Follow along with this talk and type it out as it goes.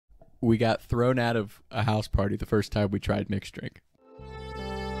We got thrown out of a house party the first time we tried mixed drink.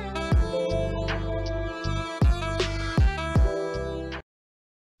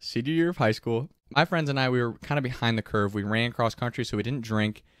 Senior year of high school, my friends and I, we were kind of behind the curve. We ran cross country, so we didn't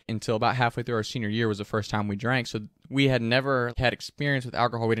drink until about halfway through our senior year was the first time we drank. So we had never had experience with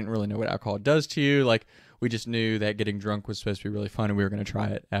alcohol. We didn't really know what alcohol does to you. Like, we just knew that getting drunk was supposed to be really fun, and we were going to try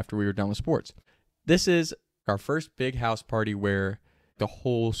it after we were done with sports. This is our first big house party where the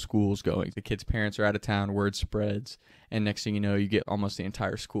whole school's going. The kids' parents are out of town, word spreads, and next thing you know, you get almost the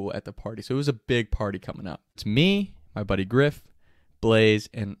entire school at the party. So it was a big party coming up. It's me, my buddy Griff, Blaze,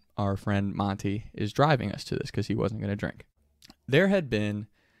 and our friend Monty is driving us to this because he wasn't going to drink. There had been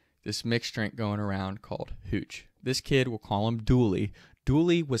this mixed drink going around called Hooch. This kid, we'll call him Dooley.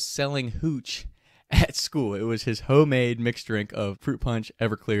 Dooley was selling Hooch at school. It was his homemade mixed drink of fruit punch,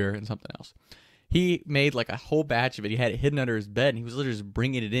 Everclear, and something else. He made like a whole batch of it. He had it hidden under his bed, and he was literally just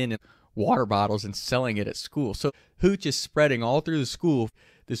bringing it in water bottles and selling it at school. So Hooch is spreading all through the school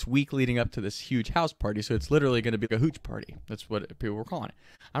this week leading up to this huge house party. So it's literally going to be a Hooch party. That's what people were calling it.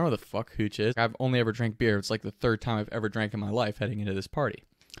 I don't know what the fuck Hooch is. I've only ever drank beer. It's like the third time I've ever drank in my life heading into this party.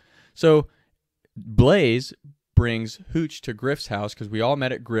 So Blaze brings Hooch to Griff's house because we all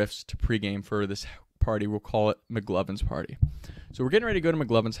met at Griff's to pregame for this party. We'll call it McLovin's party. So we're getting ready to go to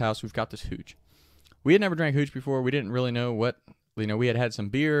McLovin's house. We've got this Hooch. We had never drank Hooch before. We didn't really know what, we had some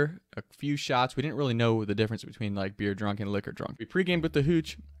beer, a few shots. We didn't really know the difference between like beer drunk and liquor drunk. We pre-gamed with the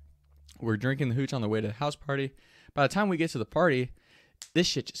Hooch. We're drinking the Hooch on the way to the house party. By the time we get to the party, this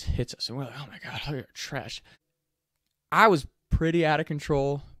shit just hits us. And we're like, oh my God, you're trash. I was pretty out of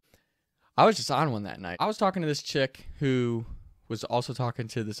control. I was just on one that night. I was talking to this chick who was also talking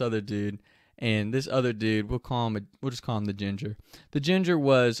to this other dude. And this other dude, we'll just call him the Ginger. The Ginger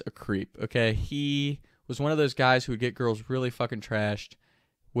was a creep, okay? He was one of those guys who would get girls really fucking trashed,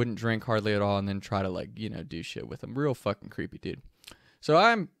 wouldn't drink hardly at all, and then try to, like, do shit with them. Real fucking creepy dude. So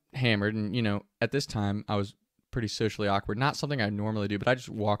I'm hammered, and, at this time, I was pretty socially awkward. Not something I normally do, but I just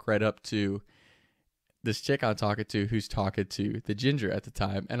walk right up to this chick I'm talking to who's talking to the Ginger at the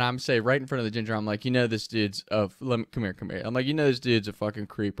time. And I'm right in front of the Ginger, I'm like, this dude's come here. I'm like, this dude's a fucking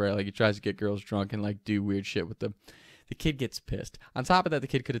creep, right? Like, he tries to get girls drunk and, like, do weird shit with them. The kid gets pissed. On top of that, the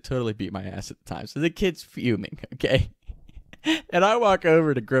kid could have totally beat my ass at the time. So the kid's fuming, okay? And I walk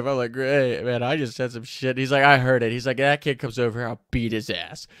over to Griff. I'm like, hey, man, I just said some shit. He's like, I heard it. He's like, that kid comes over here, I'll beat his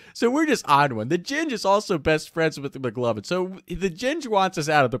ass. So we're just on one. The Ginge is also best friends with the McLovin. So the Ginge wants us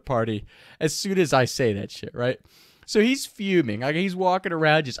out of the party as soon as I say that shit, right? So he's fuming. Like, he's walking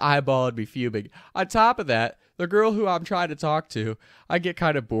around just eyeballing me, fuming. On top of that, the girl who I'm trying to talk to, I get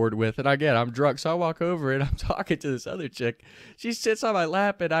kind of bored with. And again, I'm drunk. So I walk over and I'm talking to this other chick. She sits on my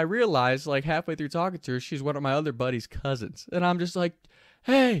lap and I realize, like, halfway through talking to her, she's one of my other buddy's cousins. And I'm just like,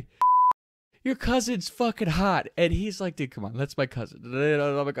 hey, your cousin's fucking hot. And he's like, dude, come on, that's my cousin. And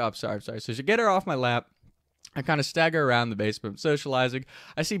I'm like, oh, I'm sorry. So she get her off my lap. I kind of stagger around the basement, socializing.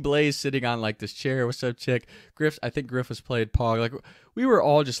 I see Blaze sitting on, like, this chair. What's up, chick? I think Griff was playing Pog. Like, we were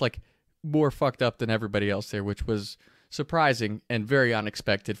all just, like, more fucked up than everybody else there, which was surprising and very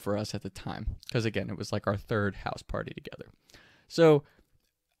unexpected for us at the time. Because, again, it was, like, our third house party together. So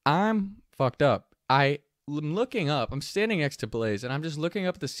I'm fucked up. I'm looking up. I'm standing next to Blaze, and I'm just looking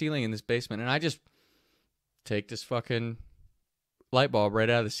up at the ceiling in this basement, and I just take this fucking light bulb right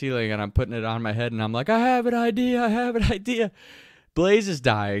out of the ceiling, and I'm putting it on my head, and I'm like, I have an idea. Blaze is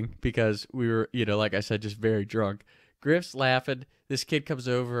dying because we were, like I said, just very drunk. Griff's laughing. This kid comes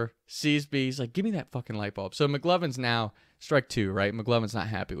over, sees me. He's like, give me that fucking light bulb. So McLovin's now strike two, right? McLovin's not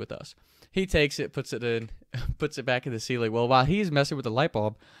happy with us. He takes it, puts it back in the ceiling. Well, while he's messing with the light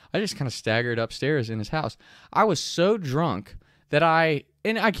bulb, I just kind of staggered upstairs in his house. I was so drunk that I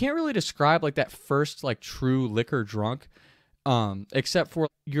can't really describe, like, that first, like, true liquor drunk, except for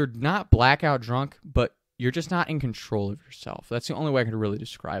you're not blackout drunk, but you're just not in control of yourself. That's the only way I can really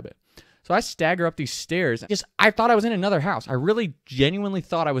describe it. So I stagger up these stairs. I thought I was in another house. I really genuinely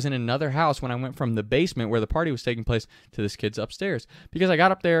thought I was in another house when I went from the basement where the party was taking place to this kid's upstairs. Because I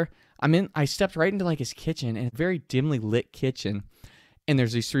got up there, I stepped right into, like, his kitchen, and a very dimly lit kitchen. And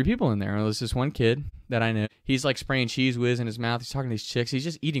there's these three people in there. And there's this one kid that I know. He's, like, spraying Cheese Whiz in his mouth. He's talking to these chicks. He's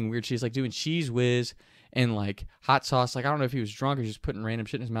just eating weird shit. He's, like, doing Cheese Whiz and, like, hot sauce. Like, I don't know if he was drunk or just putting random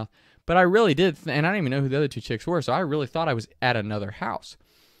shit in his mouth. But I really did, and I didn't even know who the other two chicks were. So I really thought I was at another house.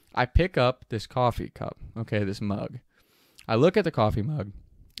 I pick up this coffee cup, okay, this mug. I look at the coffee mug.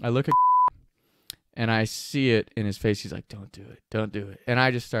 I look at and I see it in his face. He's like, don't do it. And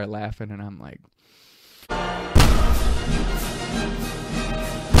I just start laughing, and I'm like,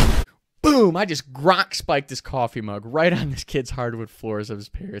 boom. boom, I just Gronk spiked this coffee mug right on this kid's hardwood floors of his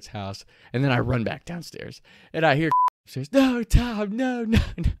parents' house. And then I run back downstairs. And I hear upstairs, no, Tom, no, no,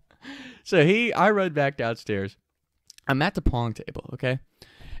 no. So I run back downstairs. I'm at the pong table, okay?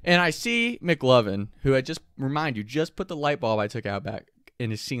 And I see McLovin, who I just put the light bulb I took out back in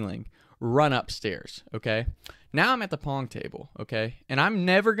his ceiling, run upstairs, okay? Now I'm at the pong table, okay? And I'm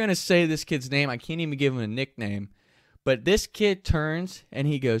never going to say this kid's name. I can't even give him a nickname. But this kid turns and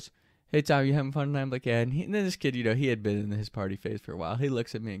he goes, hey, Tom, you having fun tonight? I'm like, yeah. And then this kid, he had been in his party phase for a while. He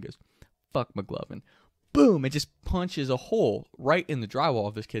looks at me and goes, fuck McLovin. Boom, it just punches a hole right in the drywall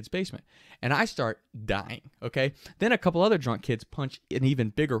of this kid's basement. And I start dying, okay? Then a couple other drunk kids punch an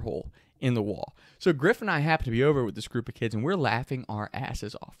even bigger hole in the wall. So Griff and I happen to be over with this group of kids, and we're laughing our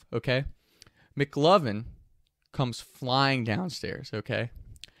asses off, okay? McLovin comes flying downstairs, okay?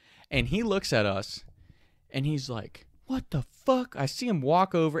 And he looks at us, and he's like, what the fuck? I see him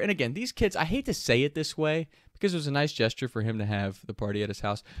walk over. And again, these kids, I hate to say it this way, because it was a nice gesture for him to have the party at his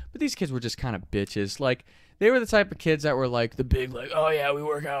house. But these kids were just kind of bitches. Like, they were the type of kids that were like the big, like, oh yeah, we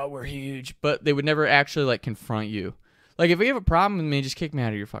work out, we're huge. But they would never actually like confront you. Like, if you have a problem with me, just kick me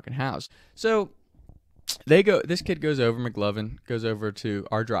out of your fucking house. So this kid goes over, McLovin goes over to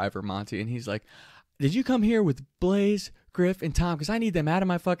our driver, Monty, and he's like, did you come here with Blaze, Griff, and Tom? Because I need them out of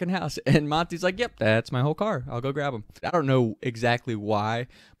my fucking house. And Monty's like, yep, that's my whole car. I'll go grab them. I don't know exactly why,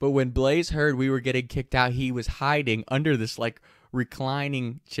 but when Blaze heard we were getting kicked out, he was hiding under this, like,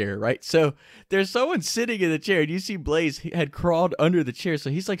 reclining chair, right? So there's someone sitting in the chair, and you see Blaze had crawled under the chair, so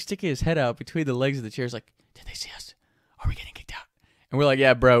he's, like, sticking his head out between the legs of the chair. He's like, did they see us? Are we getting kicked out? And we're like,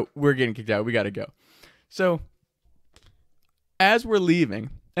 yeah, bro, we're getting kicked out. We got to go. So as we're leaving,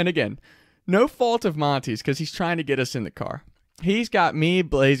 and again, no fault of Monty's, because he's trying to get us in the car. He's got me,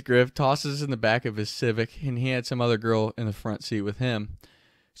 Blaze, Griff, tosses us in the back of his Civic, and he had some other girl in the front seat with him.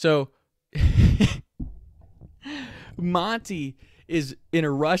 So Monty is in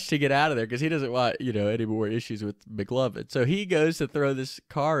a rush to get out of there because he doesn't want, any more issues with McLovin. So he goes to throw this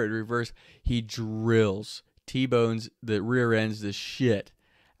car in reverse. He drills, T-bones, the rear ends the shit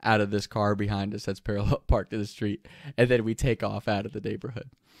out of this car behind us that's parallel parked to the street. And then we take off out of the neighborhood.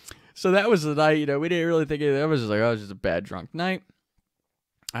 So that was the night, we didn't really think it was just like, oh, it was just a bad drunk night.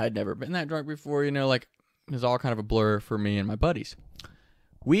 I had never been that drunk before, it was all kind of a blur for me and my buddies.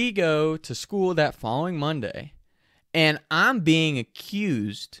 We go to school that following Monday, and I'm being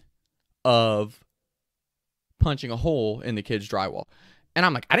accused of punching a hole in the kid's drywall. And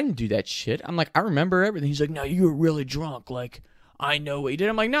I'm like, I didn't do that shit. I'm like, I remember everything. He's like, no, you were really drunk. Like, I know what you did.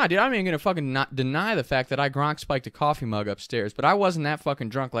 I'm like, nah, dude, I'm even going to fucking not deny the fact that I Gronk spiked a coffee mug upstairs. But I wasn't that fucking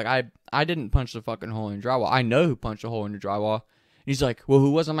drunk. Like, I didn't punch the fucking hole in the drywall. I know who punched a hole in the drywall. And he's like, well,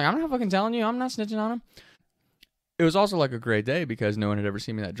 who was? I'm like, I'm not fucking telling you. I'm not snitching on him. It was also like a great day because no one had ever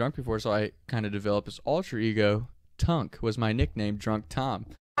seen me that drunk before. So I kind of developed this alter ego. Tunk was my nickname, Drunk Tom.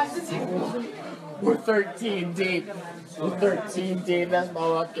 We're 13 deep. We're 13 deep. That's my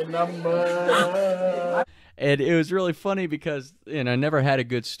lucky number. And it was really funny because, I never had a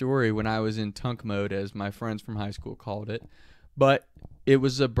good story when I was in Tunk mode, as my friends from high school called it. But it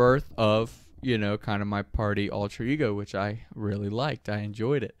was a birth of, kind of my party alter ego, which I really liked. I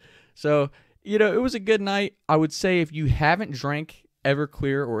enjoyed it. So, it was a good night. I would say if you haven't drank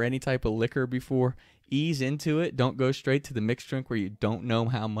Everclear or any type of liquor before, ease into it. Don't go straight to the mixed drink where you don't know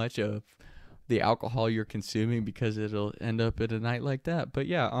how much of the alcohol you're consuming, because it'll end up at a night like that. But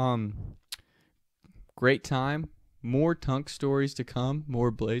yeah, great time. More Tunk stories to come. More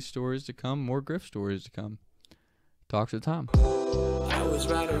Blaze stories to come. More Griff stories to come. Talk to Tom. I was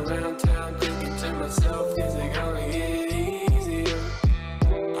riding around town thinking to myself, is it gonna get easier?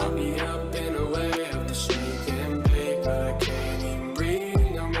 I'll be up and away up the street getting big, but I can't even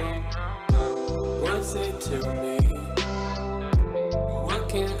breathe no more. What's it to me? What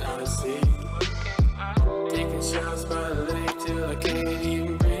can I see? Taking shots by the lake till I can't